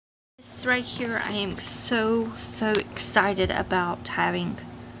This right here, I am so excited about having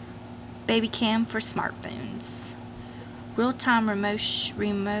baby cam for smartphones. Real-time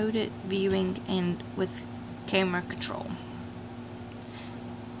remote viewing and with camera control.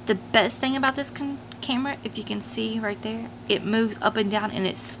 The best thing about this camera, if you can see right there, it moves up and down and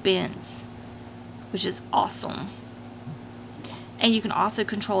it spins, which is awesome. And you can also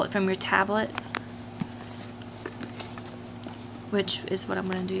control it from your tablet, which is what I'm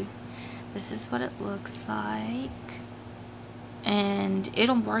going to do. This is what it looks like, and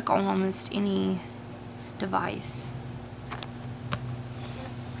it'll work on almost any device.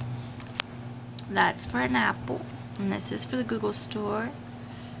 That's for an Apple, and this is for the Google Store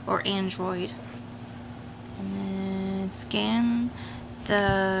or Android. And then scan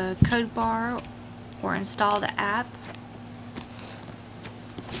the code bar or install the app.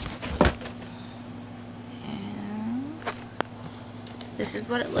 This is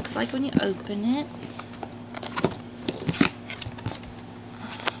what it looks like when you open it.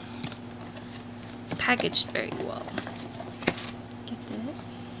 It's packaged very well. Get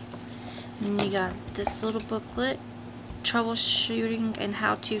this. And then you got this little booklet, Troubleshooting and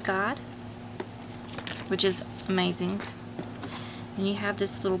How-To Guide, which is amazing. And you have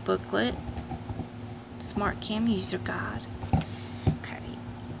this little booklet, Smart Cam User Guide. Okay.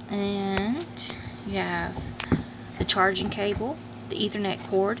 And you have the charging cable, the Ethernet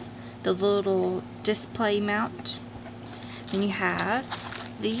cord, the little display mount, and you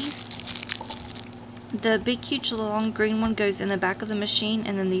have these. The big huge long green one goes in the back of the machine,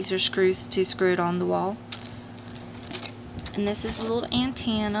 and then these are screws to screw it on the wall. And this is the little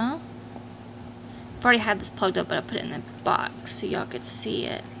antenna. I've already had this plugged up, but I put it in the box so y'all could see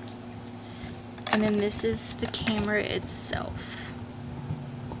it. And then this is the camera itself.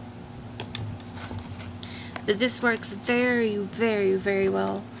 But this works very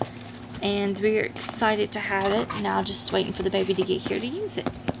well, and we're excited to have it. Now just waiting for the baby to get here to use it.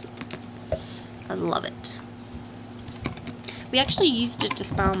 I love it. We actually used it to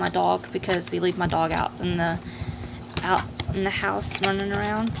spy on my dog because we leave my dog out in the house running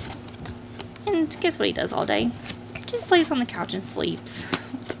around, and guess what he does all day? Just lays on the couch and sleeps.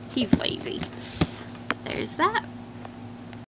 He's lazy. There's that.